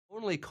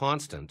only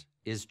constant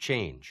is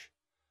change.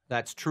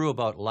 That's true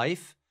about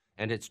life,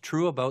 and it's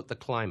true about the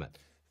climate.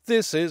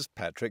 This is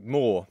Patrick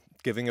Moore,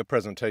 giving a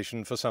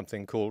presentation for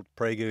something called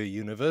PragerU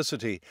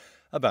University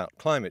about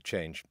climate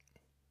change.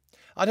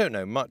 I don't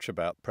know much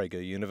about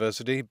PragerU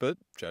University, but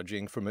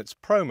judging from its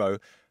promo,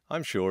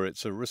 I'm sure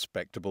it's a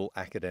respectable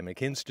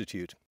academic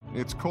institute.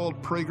 It's called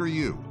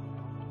PragerU,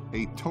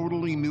 a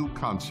totally new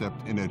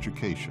concept in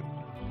education.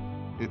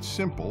 It's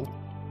simple,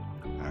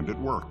 and it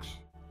works.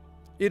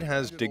 It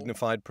has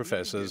dignified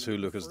professors who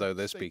look as though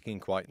they're speaking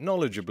quite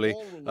knowledgeably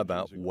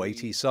about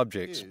weighty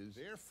subjects.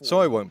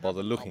 So I won't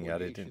bother looking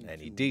at it in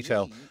any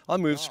detail. I'll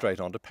move straight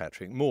on to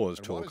Patrick Moore's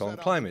talk on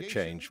climate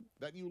change.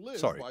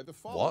 Sorry,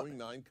 what?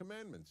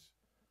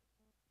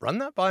 Run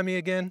that by me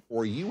again?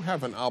 Or you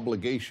have an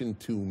obligation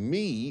to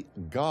me,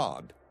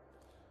 God.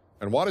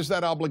 And what is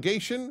that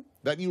obligation?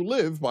 That you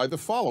live by the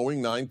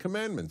following 9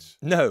 commandments.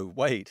 No,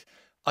 wait.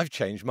 I've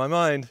changed my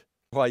mind.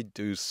 I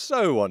do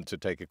so want to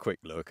take a quick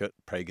look at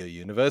PragerU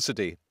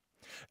University.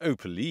 Oh,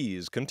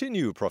 please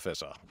continue,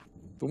 Professor.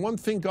 The one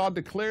thing God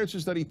declares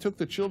is that he took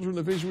the children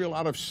of Israel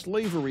out of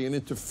slavery and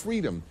into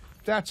freedom.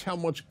 That's how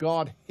much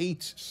God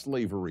hates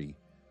slavery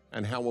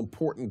and how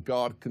important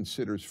God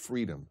considers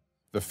freedom.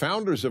 The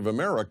founders of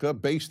America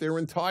based their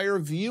entire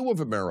view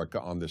of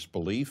America on this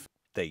belief.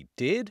 They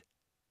did?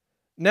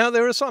 Now,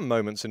 there are some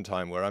moments in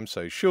time where I'm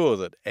so sure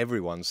that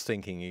everyone's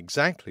thinking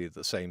exactly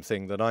the same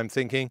thing that I'm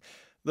thinking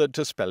that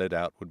to spell it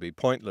out would be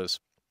pointless.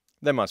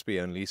 There must be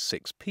only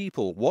 6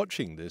 people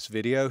watching this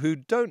video who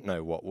don't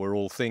know what we're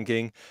all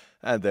thinking,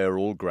 and they're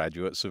all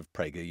graduates of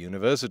PragerU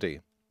University.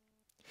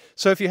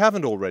 So if you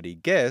haven't already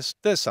guessed,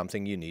 there's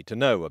something you need to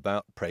know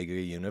about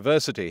PragerU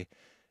University.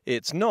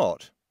 It's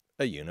not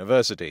a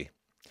university.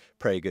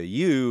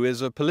 PragerU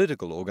is a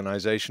political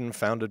organization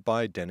founded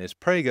by Dennis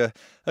Prager,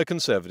 a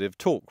conservative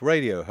talk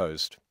radio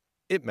host.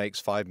 It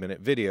makes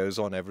 5-minute videos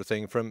on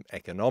everything from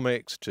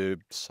economics to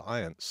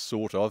science,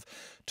 sort of,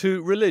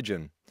 to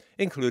religion,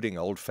 including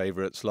old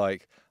favorites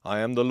like I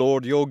am the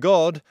Lord your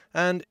God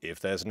and if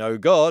there's no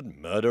God,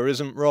 murder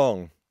isn't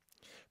wrong.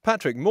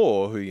 Patrick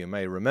Moore, who you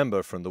may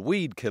remember from the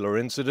weed killer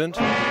incident...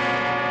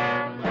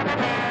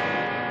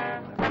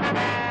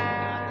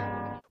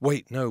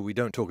 Wait, no, we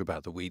don't talk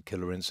about the weed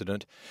killer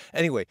incident.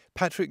 Anyway,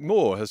 Patrick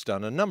Moore has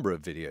done a number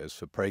of videos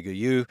for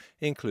PragerU,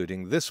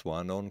 including this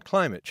one on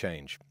climate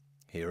change.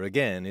 Here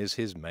again is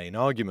his main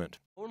argument.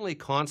 Only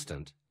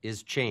constant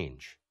is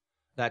change.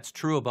 That's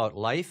true about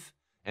life,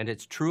 and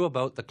it's true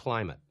about the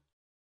climate.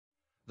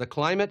 The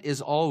climate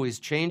is always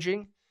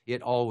changing,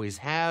 it always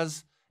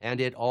has,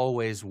 and it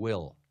always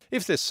will.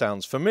 If this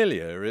sounds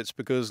familiar, it's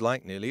because,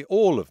 like nearly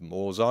all of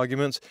Moore's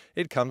arguments,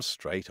 it comes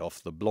straight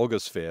off the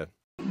blogosphere.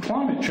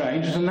 Climate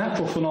change is a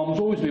natural phenomenon, it's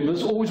always been, but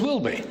it always will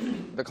be.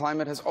 The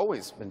climate has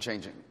always been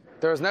changing.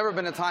 There has never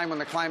been a time when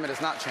the climate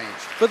has not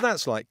changed. But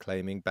that's like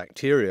claiming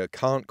bacteria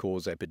can't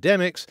cause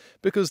epidemics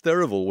because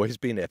there have always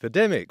been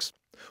epidemics.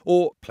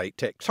 Or plate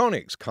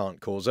tectonics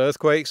can't cause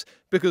earthquakes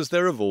because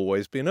there have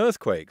always been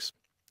earthquakes.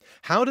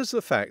 How does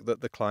the fact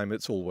that the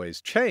climate's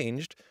always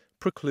changed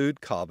preclude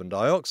carbon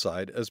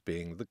dioxide as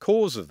being the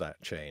cause of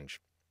that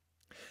change?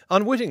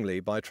 Unwittingly,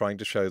 by trying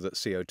to show that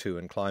CO2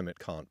 and climate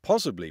can't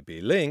possibly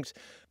be linked,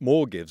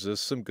 Moore gives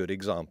us some good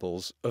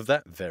examples of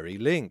that very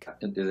link.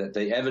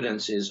 The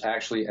evidence is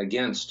actually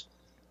against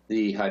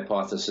the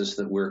hypothesis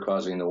that we're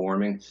causing the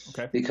warming,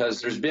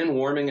 because there's been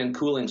warming and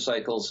cooling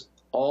cycles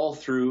all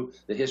through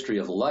the history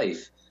of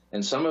life,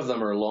 and some of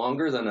them are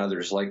longer than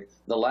others. Like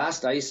the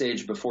last ice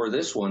age before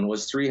this one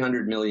was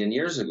 300 million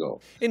years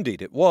ago.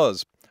 Indeed it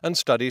was. And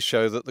studies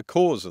show that the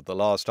cause of the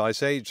last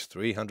ice age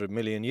 300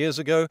 million years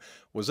ago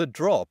was a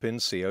drop in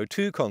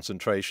CO2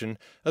 concentration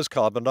as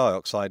carbon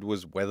dioxide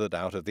was weathered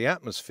out of the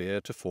atmosphere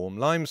to form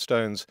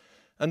limestones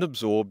and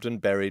absorbed and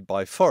buried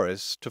by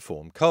forests to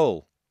form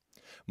coal.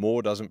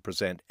 Moore doesn't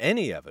present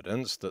any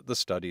evidence that the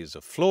studies are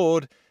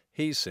flawed,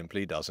 he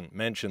simply doesn't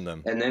mention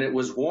them. And then it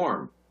was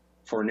warm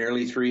for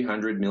nearly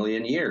 300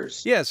 million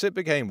years. Yes, it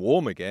became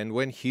warm again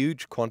when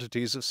huge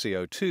quantities of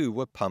CO2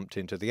 were pumped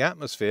into the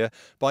atmosphere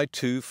by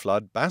 2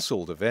 flood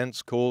basalt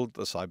events called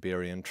the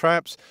Siberian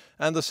Traps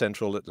and the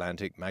Central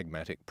Atlantic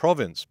Magmatic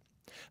Province.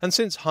 And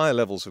since higher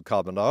levels of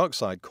carbon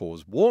dioxide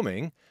cause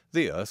warming,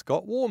 the Earth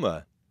got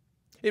warmer.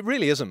 It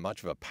really isn't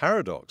much of a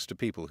paradox to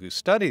people who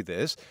study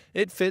this.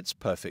 It fits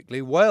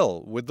perfectly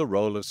well with the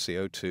role of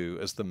CO2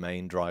 as the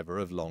main driver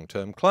of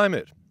long-term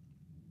climate.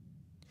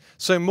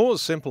 So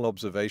Moore's simple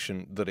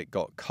observation that it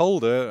got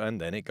colder and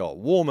then it got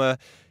warmer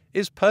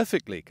is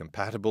perfectly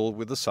compatible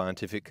with the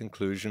scientific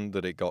conclusion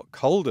that it got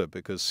colder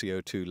because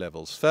CO2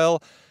 levels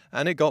fell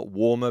and it got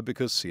warmer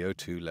because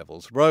CO2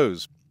 levels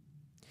rose.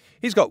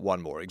 He's got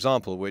one more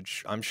example,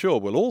 which I'm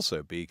sure will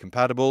also be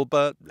compatible,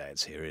 but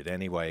let's hear it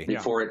anyway.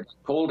 Before it's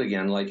cold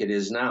again like it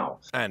is now.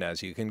 And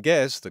as you can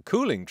guess, the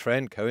cooling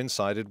trend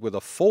coincided with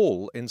a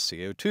fall in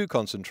CO2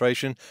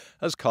 concentration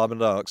as carbon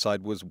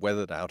dioxide was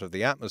weathered out of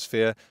the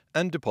atmosphere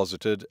and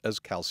deposited as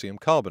calcium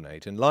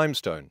carbonate in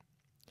limestone.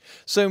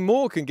 So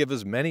Moore can give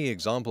as many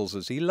examples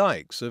as he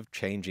likes of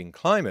changing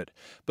climate,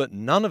 but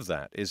none of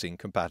that is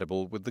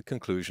incompatible with the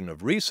conclusion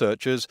of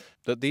researchers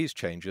that these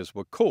changes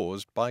were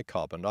caused by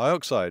carbon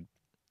dioxide.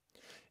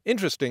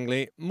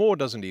 Interestingly, Moore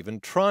doesn't even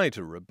try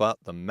to rebut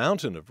the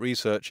mountain of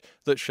research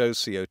that shows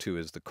CO2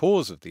 is the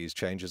cause of these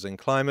changes in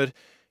climate.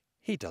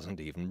 He doesn't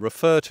even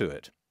refer to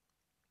it.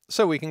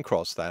 So we can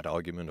cross that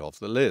argument off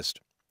the list.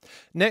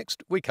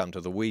 Next, we come to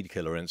the weed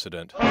killer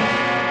incident.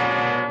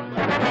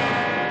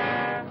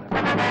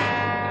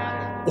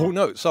 Oh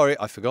no, sorry,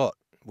 I forgot.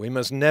 We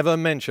must never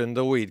mention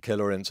the weed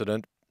killer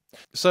incident.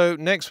 So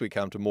next we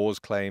come to Moore's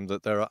claim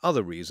that there are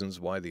other reasons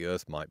why the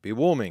Earth might be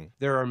warming.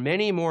 There are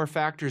many more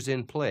factors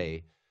in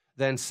play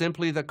than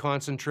simply the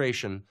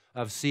concentration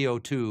of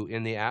CO2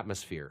 in the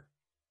atmosphere.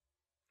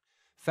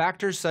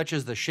 Factors such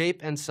as the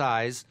shape and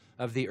size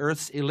of the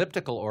Earth's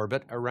elliptical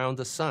orbit around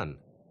the Sun,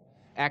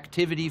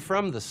 activity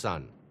from the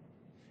Sun,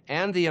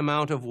 and the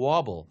amount of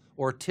wobble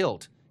or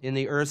tilt in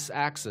the Earth's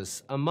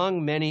axis,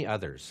 among many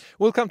others.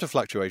 We'll come to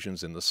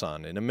fluctuations in the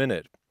Sun in a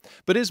minute.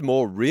 But is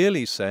Moore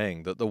really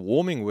saying that the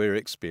warming we're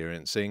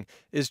experiencing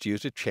is due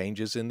to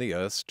changes in the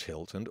Earth's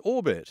tilt and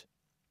orbit?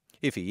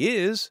 If he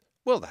is,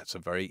 well, that's a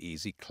very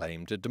easy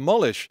claim to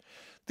demolish.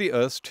 The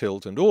Earth's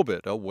tilt and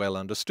orbit are well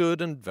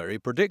understood and very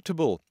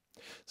predictable.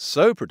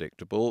 So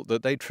predictable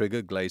that they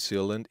trigger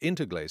glacial and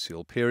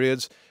interglacial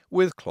periods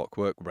with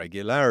clockwork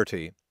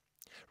regularity.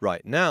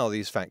 Right now,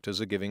 these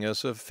factors are giving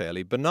us a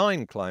fairly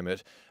benign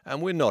climate,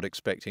 and we're not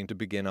expecting to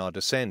begin our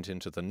descent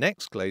into the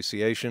next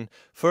glaciation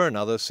for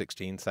another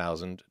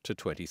 16,000 to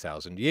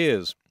 20,000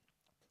 years.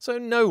 So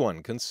no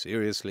one can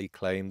seriously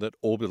claim that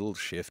orbital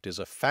shift is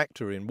a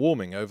factor in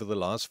warming over the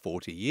last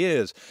 40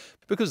 years,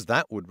 because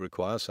that would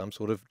require some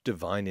sort of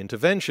divine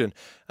intervention,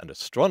 and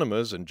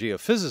astronomers and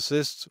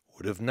geophysicists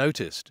would have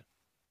noticed.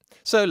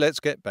 So let's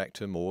get back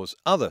to Moore's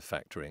other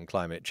factor in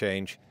climate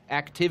change.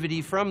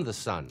 Activity from the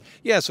Sun.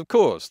 Yes, of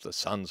course, the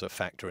Sun's a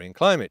factor in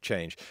climate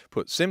change.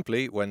 Put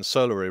simply, when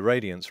solar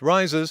irradiance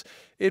rises,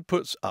 it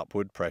puts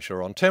upward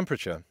pressure on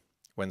temperature.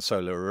 When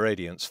solar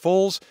irradiance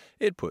falls,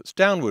 it puts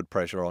downward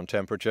pressure on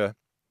temperature.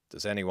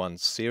 Does anyone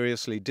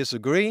seriously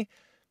disagree?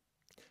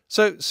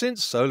 So,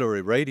 since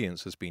solar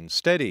irradiance has been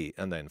steady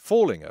and then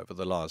falling over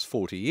the last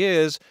 40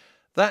 years,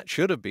 that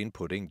should have been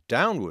putting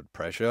downward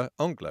pressure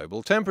on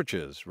global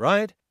temperatures,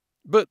 right?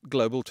 But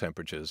global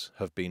temperatures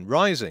have been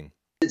rising.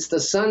 It's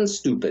the sun,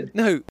 stupid.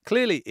 No,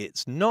 clearly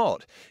it's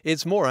not.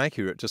 It's more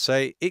accurate to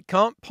say it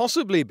can't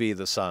possibly be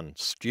the sun,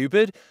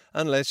 stupid,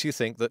 unless you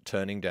think that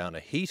turning down a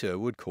heater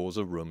would cause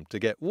a room to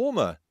get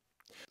warmer.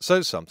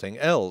 So something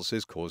else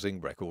is causing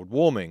record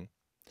warming.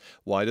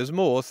 Why does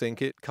Moore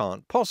think it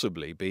can't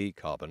possibly be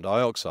carbon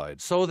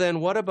dioxide? So then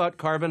what about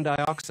carbon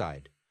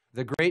dioxide,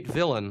 the great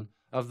villain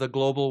of the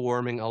global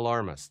warming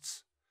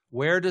alarmists?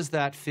 Where does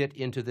that fit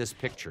into this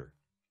picture?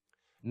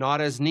 Not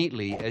as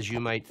neatly as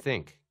you might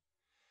think.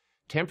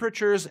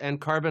 Temperatures and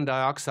carbon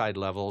dioxide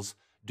levels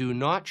do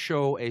not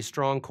show a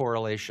strong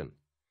correlation.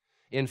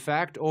 In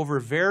fact, over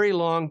very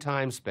long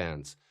time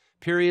spans,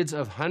 periods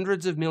of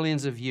hundreds of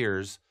millions of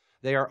years,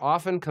 they are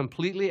often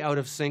completely out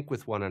of sync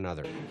with one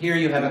another. Here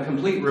you have a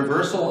complete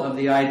reversal of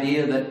the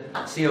idea that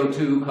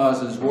CO2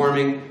 causes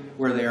warming,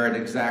 where they are at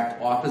exact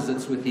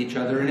opposites with each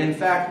other. And in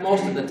fact,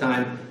 most of the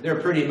time,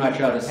 they're pretty much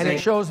out of sync. And it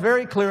shows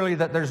very clearly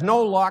that there's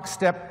no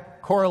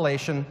lockstep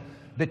correlation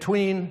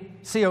between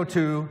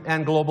CO2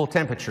 and global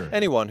temperature.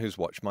 Anyone who's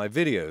watched my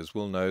videos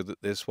will know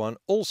that this one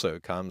also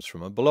comes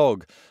from a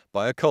blog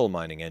by a coal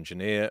mining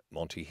engineer,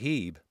 Monty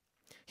Heeb.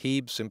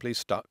 Heeb simply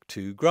stuck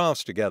two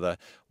graphs together.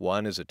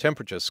 One is a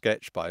temperature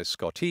sketch by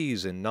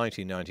Scotese in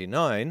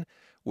 1999,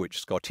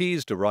 which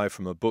Scotese derived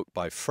from a book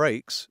by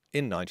Frakes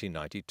in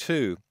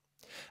 1992.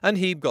 And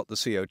Heeb got the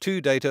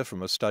CO2 data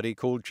from a study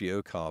called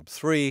Geocarb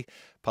 3,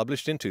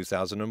 published in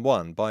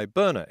 2001 by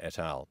Berner et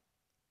al.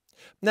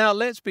 Now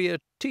let's be a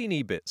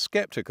teeny bit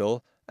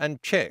skeptical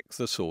and check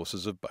the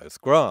sources of both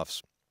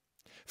graphs.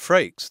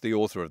 Frakes, the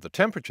author of the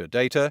temperature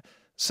data,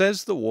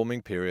 says the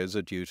warming periods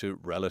are due to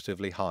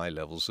relatively high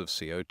levels of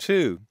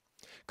CO2.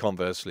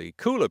 Conversely,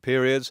 cooler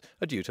periods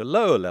are due to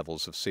lower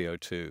levels of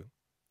CO2.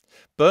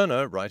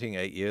 Berner, writing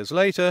 8 years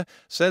later,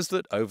 says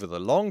that over the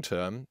long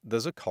term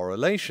there's a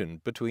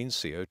correlation between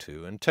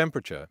CO2 and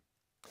temperature.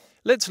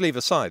 Let's leave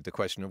aside the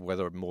question of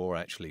whether Moore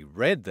actually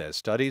read their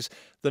studies.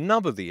 The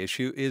nub of the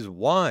issue is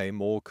why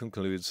Moore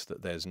concludes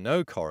that there's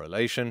no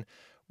correlation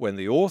when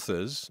the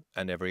authors,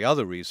 and every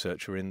other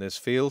researcher in this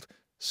field,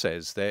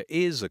 says there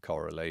is a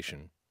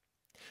correlation.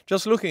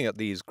 Just looking at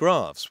these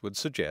graphs would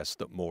suggest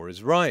that Moore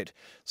is right.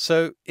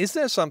 So is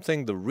there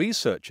something the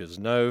researchers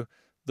know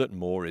that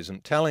Moore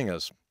isn't telling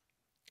us?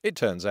 It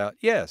turns out,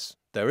 yes,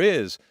 there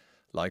is.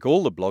 Like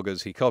all the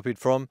bloggers he copied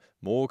from,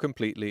 Moore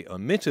completely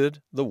omitted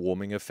the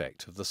warming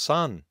effect of the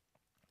sun.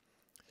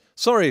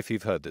 Sorry if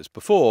you've heard this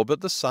before,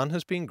 but the sun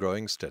has been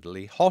growing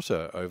steadily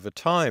hotter over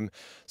time,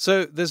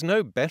 so there's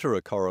no better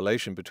a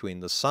correlation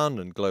between the sun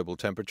and global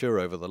temperature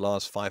over the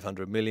last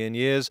 500 million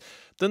years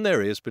than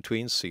there is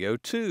between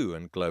CO2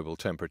 and global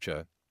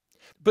temperature.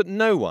 But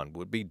no one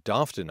would be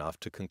daft enough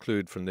to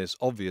conclude from this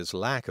obvious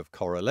lack of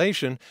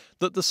correlation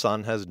that the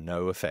sun has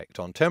no effect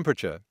on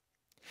temperature.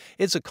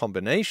 It's a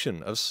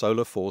combination of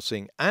solar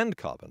forcing and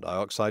carbon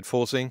dioxide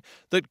forcing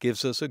that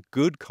gives us a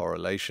good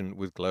correlation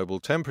with global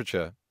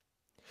temperature.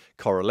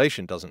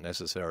 Correlation doesn't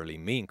necessarily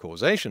mean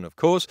causation, of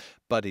course,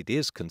 but it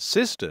is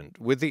consistent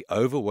with the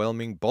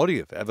overwhelming body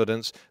of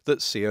evidence that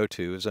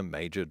CO2 is a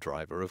major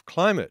driver of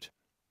climate.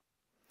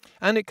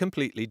 And it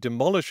completely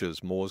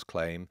demolishes Moore's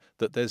claim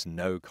that there's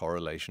no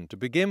correlation to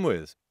begin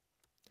with.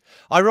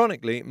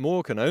 Ironically,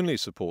 Moore can only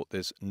support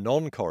this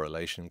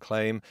non-correlation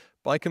claim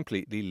by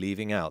completely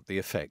leaving out the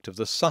effect of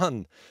the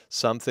sun,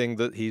 something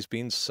that he's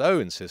been so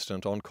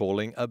insistent on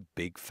calling a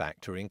big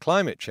factor in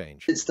climate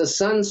change. It's the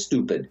sun,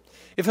 stupid.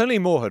 If only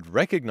Moore had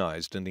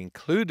recognized and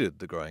included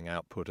the growing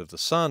output of the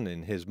sun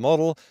in his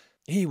model,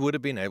 he would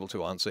have been able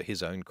to answer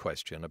his own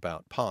question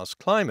about past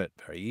climate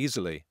very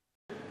easily.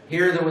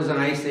 Here there was an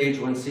ice age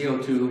when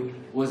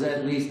CO2 was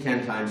at least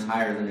 10 times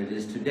higher than it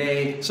is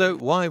today. So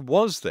why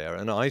was there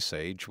an ice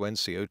age when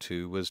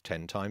CO2 was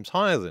 10 times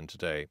higher than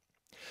today?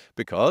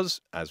 Because,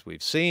 as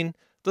we've seen,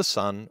 the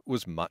sun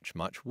was much,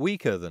 much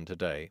weaker than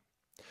today.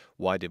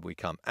 Why did we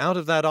come out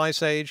of that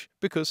ice age?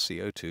 Because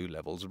CO2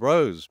 levels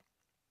rose.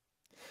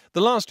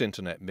 The last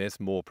internet myth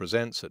Moore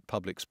presents at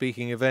public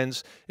speaking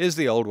events is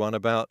the old one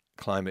about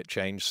climate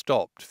change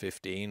stopped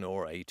 15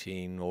 or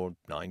 18 or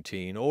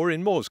 19 or,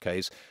 in Moore's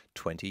case,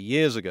 20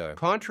 years ago.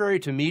 Contrary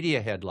to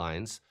media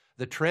headlines,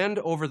 the trend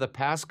over the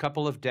past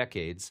couple of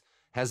decades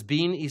has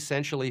been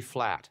essentially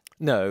flat.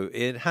 No,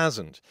 it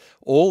hasn't.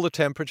 All the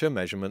temperature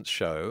measurements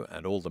show,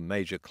 and all the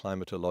major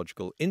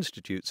climatological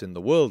institutes in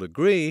the world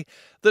agree,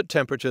 that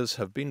temperatures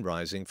have been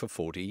rising for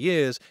 40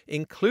 years,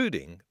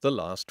 including the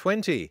last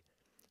 20.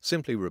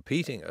 Simply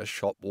repeating a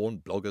shop-worn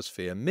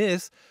blogosphere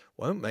myth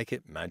won't make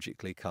it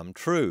magically come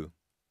true.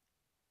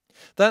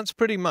 That's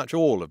pretty much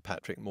all of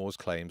Patrick Moore's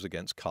claims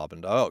against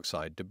carbon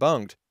dioxide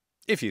debunked.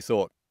 If you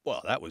thought,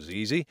 well, that was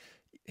easy,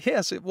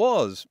 yes, it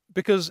was,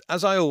 because,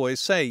 as I always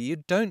say, you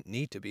don't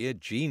need to be a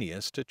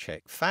genius to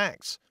check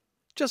facts.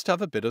 Just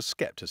have a bit of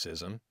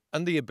skepticism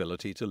and the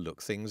ability to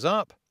look things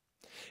up.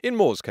 In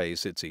Moore's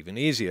case, it's even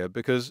easier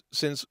because,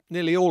 since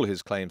nearly all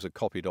his claims are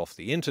copied off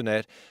the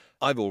internet,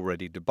 I've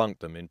already debunked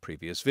them in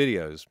previous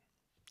videos.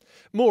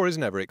 Moore is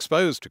never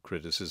exposed to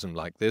criticism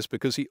like this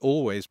because he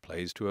always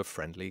plays to a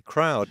friendly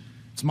crowd.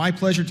 It's my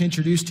pleasure to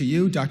introduce to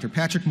you Dr.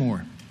 Patrick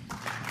Moore.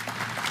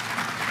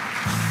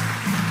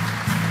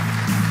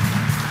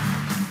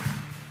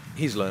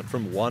 He's learnt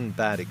from one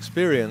bad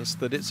experience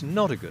that it's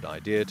not a good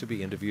idea to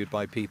be interviewed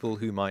by people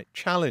who might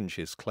challenge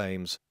his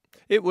claims.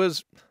 It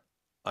was...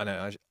 I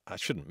know I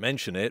shouldn't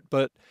mention it,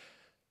 but...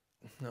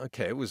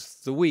 okay, it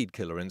was the weed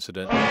killer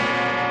incident.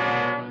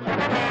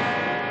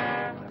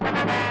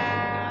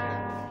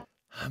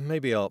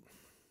 Maybe I'll...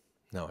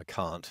 no, I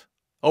can't.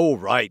 Oh,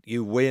 right,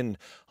 you win.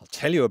 I'll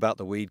tell you about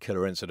the weed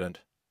killer incident.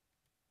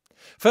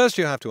 First,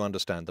 you have to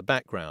understand the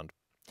background.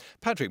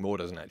 Patrick Moore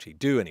doesn't actually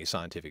do any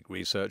scientific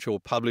research or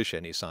publish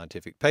any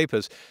scientific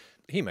papers.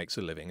 He makes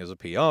a living as a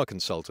PR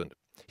consultant.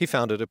 He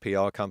founded a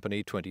PR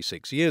company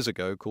 26 years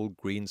ago called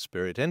Green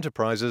Spirit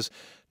Enterprises,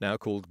 now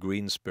called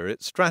Green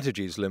Spirit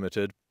Strategies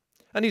Limited.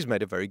 And he's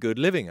made a very good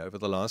living over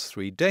the last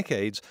 3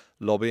 decades,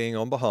 lobbying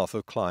on behalf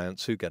of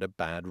clients who get a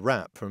bad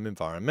rap from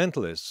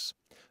environmentalists,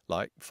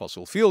 like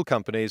fossil fuel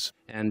companies.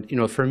 And,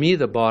 for me,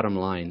 the bottom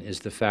line is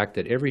the fact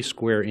that every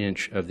square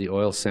inch of the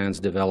oil sands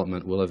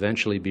development will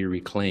eventually be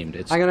reclaimed.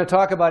 I'm going to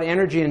talk about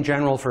energy in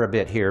general for a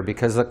bit here,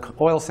 because the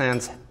oil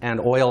sands and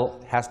oil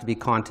has to be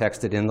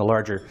contexted in the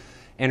larger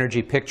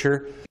energy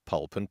picture.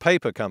 Pulp and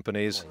paper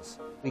companies.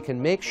 We can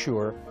make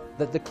sure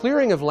that the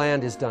clearing of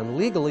land is done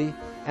legally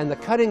and the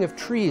cutting of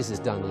trees is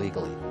done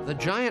legally. The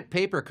giant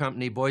paper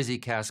company Boise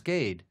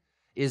Cascade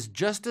is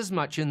just as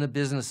much in the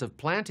business of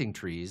planting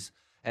trees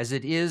as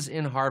it is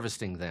in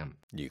harvesting them.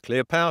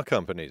 Nuclear power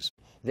companies.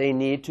 They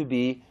need to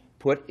be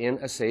put in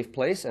a safe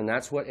place, and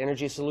that's what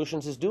Energy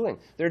Solutions is doing.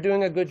 They're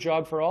doing a good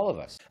job for all of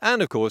us.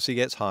 And of course he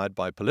gets hired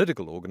by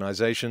political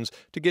organizations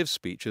to give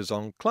speeches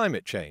on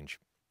climate change.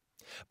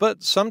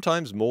 But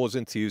sometimes Moore's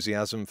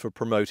enthusiasm for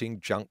promoting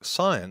junk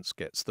science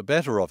gets the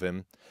better of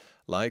him,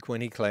 like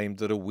when he claimed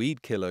that a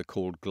weed killer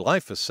called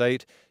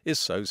glyphosate is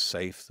so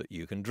safe that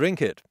you can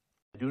drink it.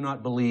 I do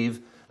not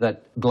believe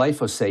that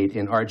glyphosate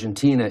in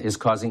Argentina is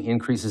causing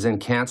increases in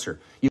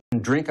cancer. You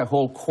can drink a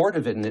whole quart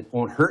of it and it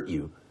won't hurt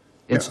you.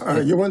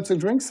 You want to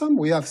drink some?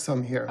 We have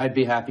some here. I'd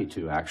be happy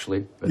to,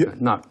 actually,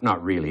 but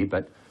not really.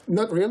 But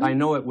not really? I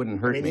know it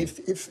wouldn't hurt me.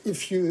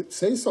 If you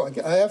say so,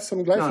 I have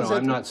some glyphosate. No,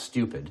 I'm not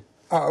stupid.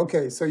 Ah,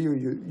 okay, so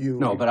you...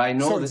 No, but I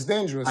know... So it's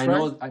dangerous,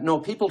 right? No,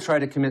 people try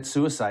to commit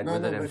suicide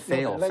with it and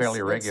fail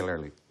fairly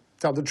regularly.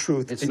 Tell the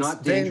truth. It's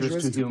not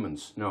dangerous to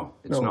humans. No,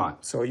 it's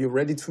not. So you're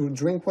ready to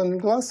drink one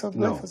glass of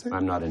glyphosate? No,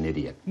 I'm not an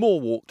idiot. Moore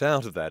walked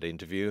out of that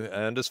interview,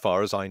 and as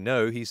far as I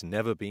know, he's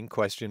never been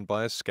questioned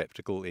by a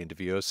skeptical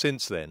interviewer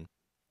since then.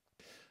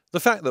 The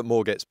fact that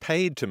Moore gets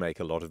paid to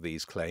make a lot of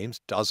these claims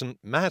doesn't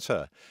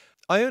matter.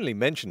 I only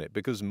mention it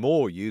because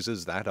Moore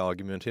uses that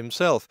argument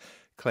himself,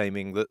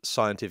 claiming that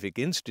scientific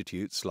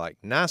institutes like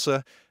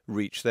NASA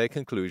reach their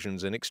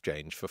conclusions in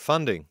exchange for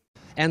funding.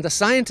 And the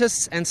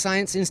scientists and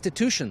science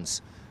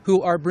institutions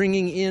who are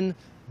bringing in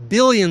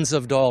billions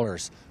of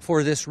dollars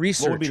for this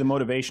research. What would be the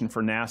motivation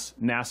for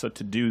NASA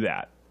to do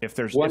that? If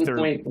their goal is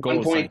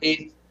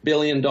 $1.8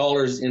 billion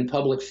in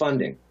public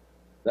funding.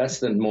 That's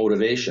the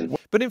motivation.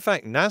 But in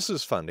fact,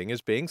 NASA's funding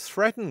is being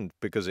threatened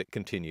because it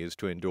continues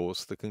to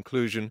endorse the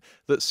conclusion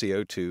that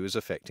CO2 is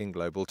affecting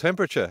global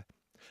temperature,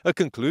 a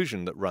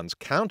conclusion that runs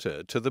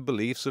counter to the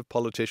beliefs of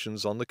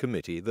politicians on the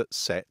committee that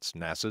sets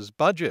NASA's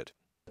budget.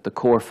 The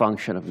core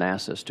function of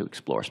NASA is to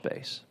explore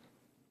space.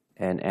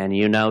 And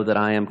you know that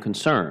I am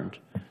concerned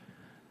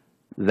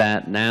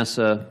that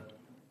NASA,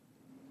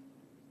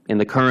 in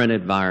the current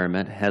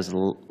environment, has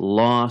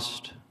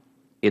lost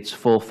its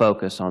full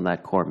focus on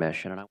that core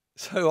mission.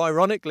 So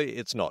ironically,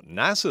 it's not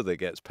NASA that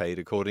gets paid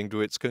according to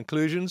its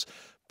conclusions,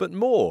 but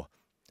Moore.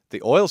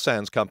 The oil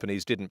sands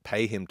companies didn't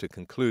pay him to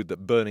conclude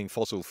that burning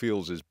fossil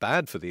fuels is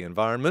bad for the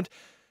environment,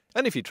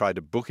 and if he tried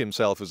to book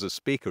himself as a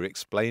speaker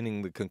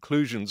explaining the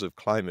conclusions of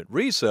climate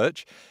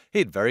research,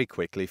 he'd very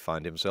quickly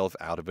find himself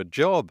out of a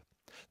job.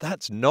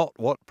 That's not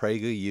what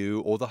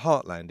PragerU or the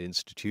Heartland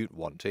Institute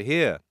want to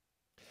hear.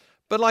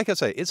 But like I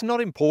say, it's not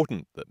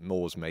important that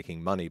Moore's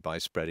making money by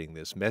spreading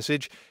this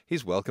message.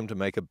 He's welcome to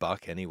make a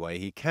buck any way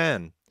he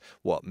can.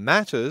 What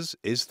matters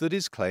is that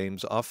his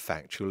claims are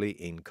factually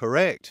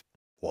incorrect.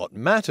 What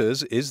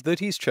matters is that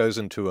he's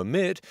chosen to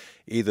omit,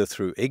 either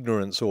through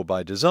ignorance or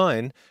by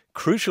design,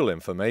 crucial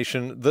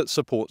information that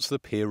supports the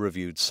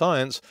peer-reviewed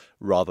science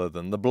rather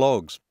than the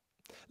blogs.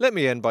 Let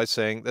me end by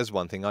saying there's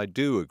one thing I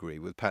do agree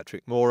with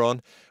Patrick Moore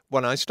on.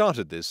 When I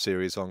started this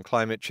series on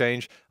climate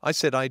change, I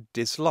said I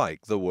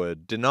dislike the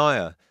word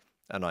denier,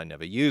 and I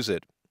never use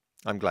it.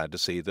 I'm glad to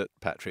see that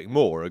Patrick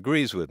Moore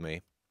agrees with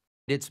me.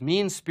 It's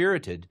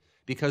mean-spirited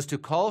because to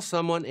call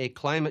someone a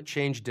climate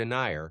change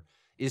denier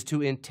is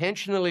to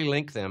intentionally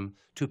link them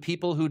to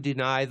people who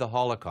deny the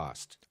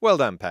Holocaust. Well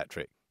done,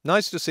 Patrick.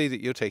 Nice to see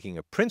that you're taking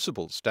a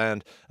principled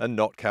stand and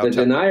not The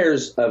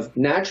deniers of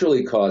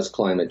naturally caused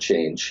climate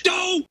change.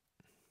 No!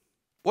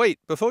 Wait,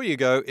 before you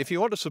go, if you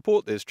want to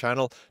support this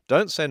channel,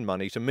 don't send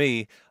money to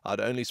me.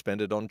 I'd only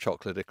spend it on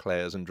chocolate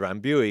eclairs and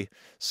Drambuie.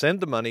 Send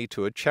the money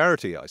to a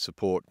charity I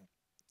support.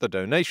 The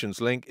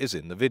donations link is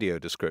in the video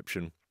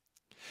description.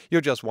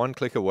 You're just one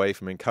click away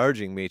from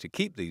encouraging me to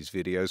keep these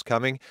videos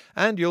coming,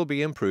 and you'll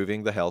be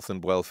improving the health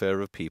and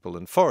welfare of people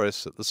and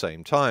forests at the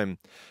same time.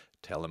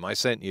 Tell them I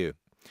sent you.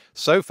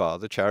 So far,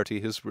 the charity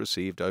has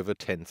received over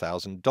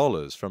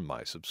 $10,000 from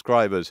my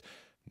subscribers.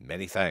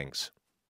 Many thanks.